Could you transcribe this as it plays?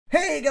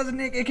Hey guys, it's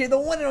Nick, aka the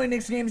one and only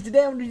Nick's Games.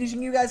 Today I'm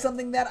teaching you guys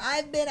something that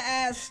I've been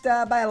asked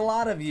by a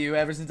lot of you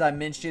ever since I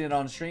mentioned it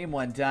on stream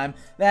one time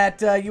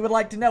that you would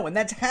like to know, and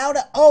that's how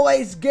to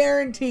always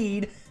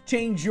guaranteed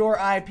change your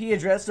IP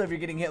address. So if you're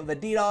getting hit with a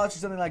DDoS or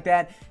something like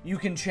that, you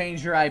can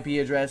change your IP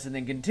address and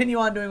then continue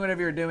on doing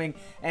whatever you're doing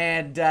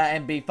and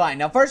be fine.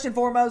 Now, first and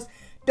foremost,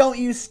 don't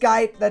use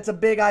Skype. That's a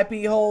big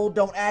IP hole.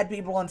 Don't add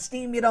people on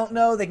Steam you don't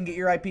know. They can get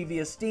your IP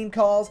via Steam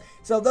calls.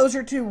 So those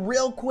are two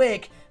real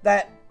quick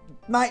that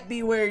might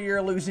be where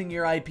you're losing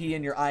your IP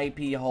and your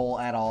IP hole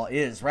at all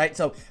is, right?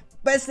 So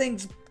best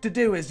things to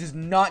do is just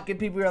not give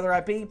people your other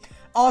IP.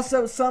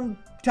 Also,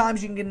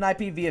 sometimes you can get an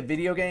IP via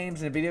video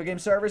games and video game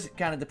servers. It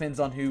kind of depends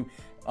on who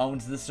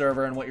owns the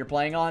server and what you're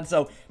playing on.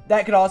 So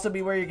that could also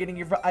be where you're getting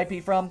your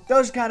IP from.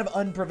 Those are kind of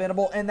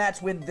unpreventable, and that's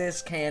when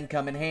this can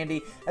come in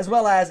handy. As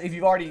well as if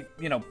you've already,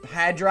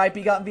 had your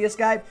IP gotten via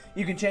Skype,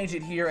 you can change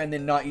it here and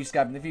then not use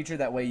Skype in the future.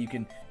 That way you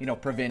can,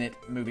 prevent it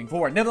moving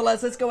forward.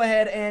 Nevertheless, let's go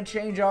ahead and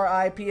change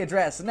our IP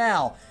address.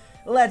 Now,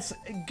 let's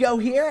go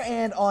here,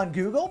 and on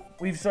Google,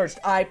 we've searched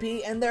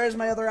IP, and there's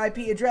my other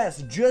IP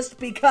address. Just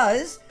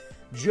because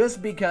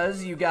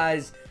you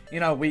guys,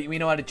 we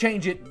know how to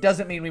change it,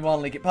 doesn't mean we want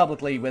to leak it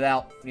publicly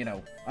without, we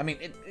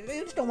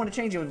just don't want to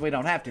change it if we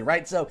don't have to,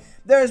 right? So,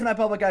 there's my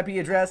public IP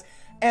address.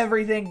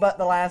 Everything but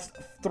the last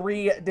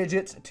 3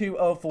 digits,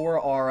 204,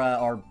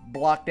 are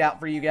blocked out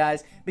for you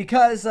guys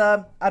because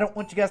I don't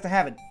want you guys to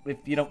have it if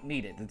you don't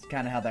need it. That's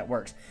kind of how that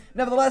works.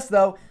 Nevertheless,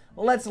 though,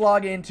 let's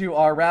log into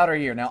our router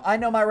here. Now, I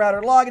know my router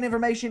login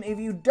information. If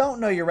you don't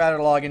know your router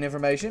login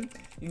information,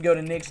 you can go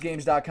to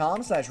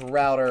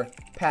nixgames.com/router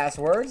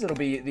passwords. It'll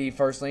be the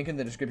first link in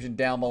the description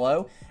down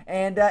below.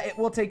 And it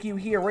will take you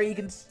here where you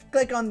can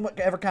click on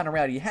whatever kind of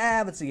router you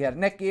have. Let's say you had a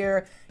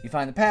Netgear. You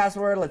find the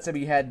password. Let's say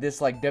you had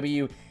this like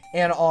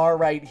WNR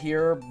right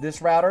here,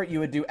 this router. You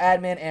would do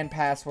admin and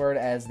password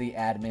as the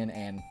admin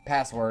and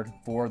password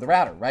for the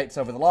router, right?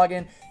 So for the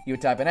login, you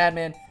would type in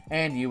admin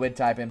and you would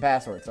type in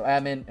password. So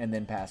admin and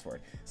then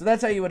password. So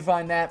that's how you would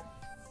find that.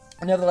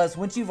 Nevertheless,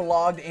 once you've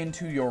logged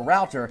into your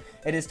router,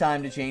 it is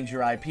time to change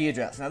your IP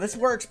address. Now, this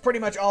works pretty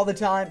much all the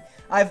time.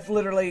 I've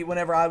literally,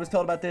 whenever I was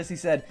told about this, he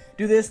said,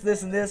 do this,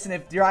 this, and this, and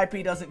if your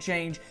IP doesn't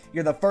change,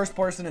 you're the first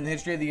person in the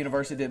history of the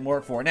universe it didn't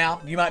work for.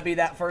 Now, you might be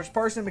that first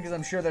person because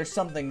I'm sure there's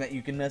something that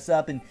you can mess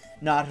up and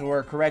not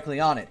work correctly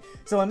on it.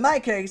 So in my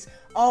case,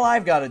 all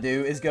I've got to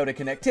do is go to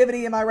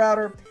connectivity in my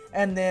router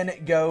and then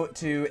go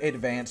to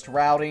advanced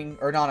routing,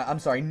 or not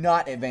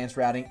advanced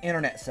routing,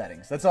 internet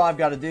settings. That's all I've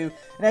got to do.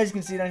 And as you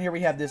can see down here,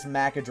 we have this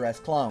MAC address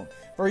clone.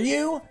 For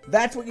you,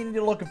 that's what you need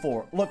to look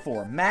for.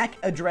 MAC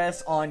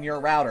address on your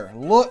router.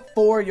 Look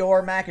for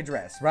your MAC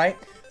address, right?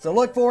 So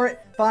look for it,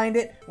 find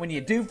it. When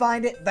you do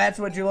find it, that's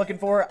what you're looking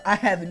for. I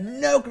have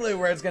no clue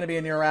where it's going to be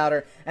in your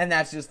router, and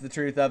that's just the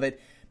truth of it.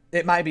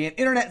 It might be in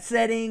internet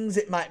settings.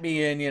 It might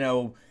be in,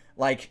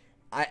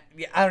 I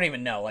don't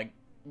even know, like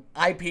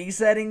IP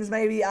settings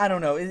maybe? I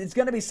don't know. It's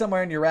going to be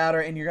somewhere in your router,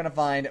 and you're going to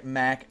find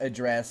MAC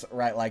address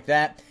right like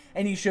that,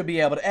 and you should be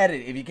able to edit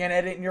it. If you can't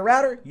edit it in your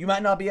router, you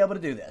might not be able to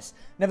do this.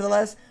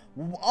 Nevertheless,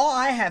 all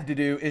I have to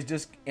do is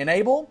just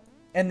enable,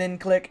 and then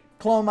click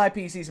clone my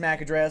PC's MAC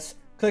address,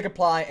 click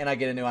apply, and I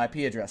get a new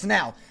IP address.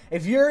 Now,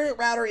 if your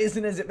router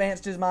isn't as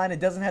advanced as mine,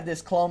 it doesn't have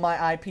this clone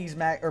my IP's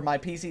MAC or my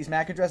PC's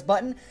MAC address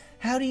button,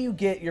 how do you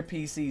get your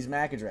PC's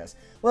MAC address?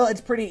 Well,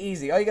 it's pretty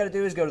easy. All you got to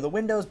do is go to the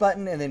Windows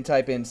button and then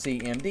type in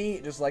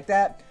CMD, just like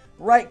that.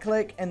 Right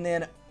click and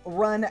then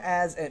run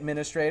as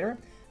administrator.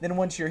 Then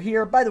once you're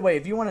here, by the way,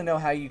 if you want to know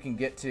how you can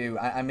get to,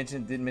 I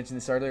didn't mention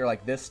this earlier,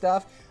 like this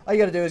stuff, all you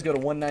got to do is go to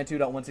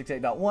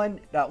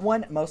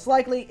 192.168.1.1, most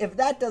likely. If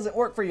that doesn't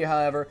work for you,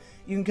 however,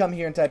 you can come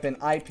here and type in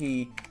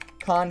IP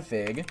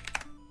config,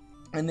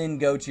 and then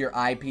go to your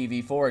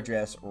IPv4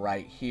 address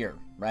right here,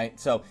 right?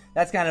 So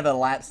that's kind of a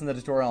lapse in the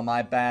tutorial on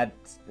my bad,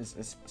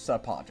 so I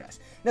apologize.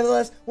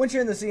 Nevertheless, once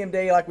you're in the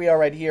CMD like we are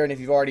right here, and if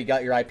you've already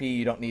got your IP,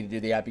 you don't need to do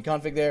the IP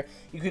config there,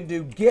 you can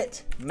do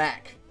get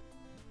MAC.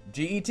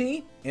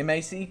 G-E-T,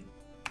 M-A-C,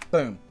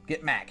 boom,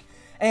 get MAC.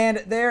 And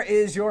there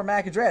is your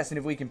MAC address, and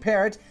if we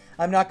compare it,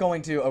 I'm not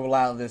going to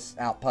allow this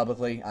out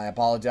publicly. I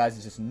apologize,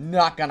 it's just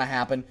not going to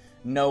happen.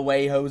 No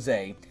way,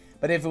 Jose.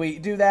 But if we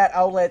do that,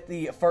 I'll let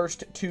the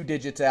first 2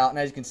 digits out, and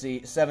as you can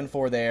see,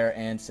 74 there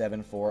and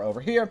 74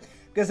 over here,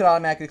 because it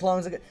automatically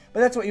clones it. But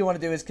that's what you want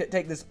to do is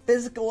take this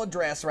physical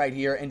address right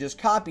here and just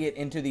copy it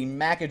into the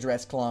MAC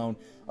address clone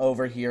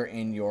over here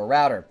in your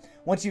router.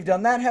 Once you've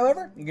done that,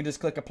 however, you can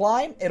just click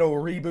apply. It'll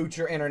reboot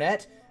your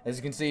internet. As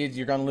you can see,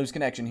 you're going to lose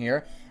connection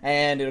here.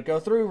 And it'll go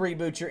through,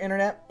 reboot your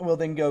internet. We'll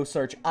then go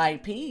search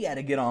IP. You got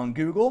to get on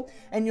Google.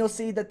 And you'll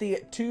see that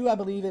the 2, I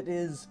believe it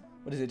is,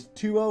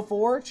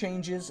 204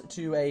 changes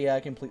to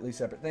a completely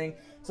separate thing.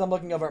 So I'm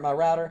looking over at my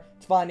router.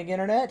 It's finding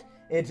internet.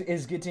 It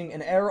is getting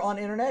an error on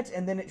internet.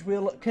 And then it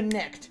will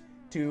connect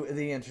to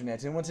the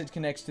internet. And once it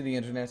connects to the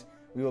internet,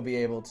 we will be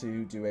able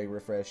to do a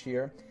refresh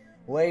here.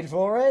 Wait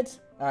for it.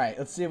 Alright,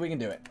 let's see if we can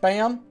do it.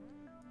 Bam!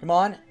 Come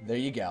on. There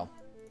you go.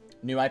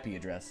 New IP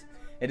address.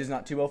 It is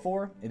not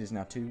 204. It is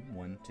now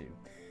 212.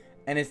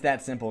 And it's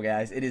that simple,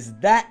 guys. It is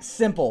that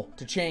simple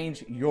to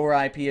change your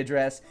IP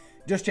address.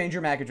 Just change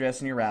your MAC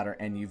address in your router,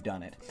 and you've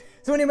done it.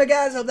 So anyway,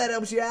 guys, hope that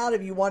helps you out.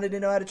 If you wanted to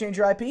know how to change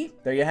your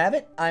IP, there you have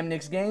it. I'm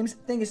Nick's Games.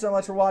 Thank you so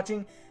much for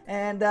watching,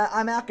 and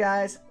I'm out,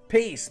 guys.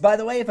 Peace. By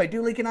the way, if I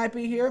do leak an IP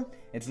here,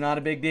 it's not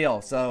a big deal.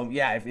 So,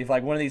 yeah, if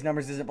like one of these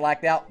numbers isn't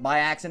blacked out by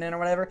accident or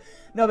whatever,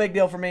 no big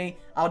deal for me.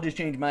 I'll just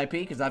change my IP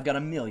because I've got a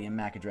million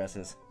MAC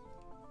addresses.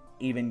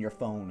 Even your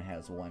phone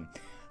has one.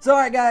 So,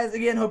 alright, guys,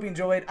 again, hope you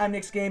enjoyed. I'm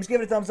Nick's Games.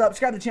 Give it a thumbs up.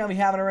 Subscribe to the channel if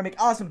you haven't already.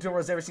 Make awesome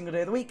tutorials every single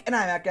day of the week. And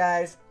I'm out,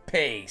 guys.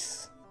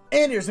 Peace.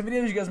 And here's some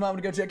videos you guys might want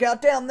to go check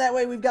out. Down that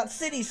way, we've got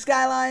City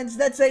Skylines.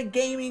 That's a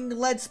gaming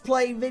let's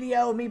play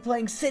video of me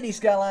playing City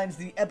Skylines,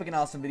 the epic and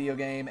awesome video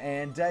game.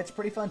 And it's a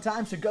pretty fun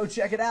time, so go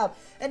check it out.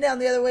 And down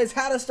the other way is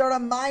how to start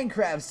a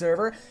Minecraft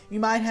server.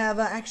 You might have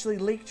actually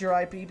leaked your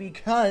IP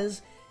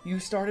because you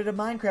started a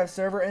Minecraft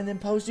server and then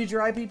posted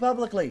your IP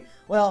publicly.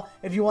 Well,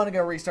 if you want to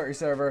go restart your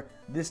server,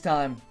 this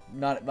time,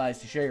 not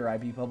advised to share your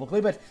IP publicly,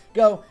 but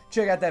go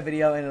check out that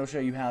video and it'll show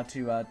you how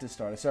to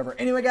start a server.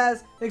 Anyway,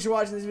 guys, thanks for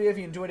watching this video. If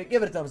you enjoyed it,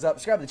 give it a thumbs up.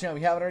 Subscribe to the channel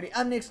if you haven't already.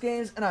 I'm Nick's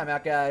Games, and I'm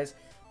out, guys.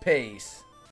 Peace.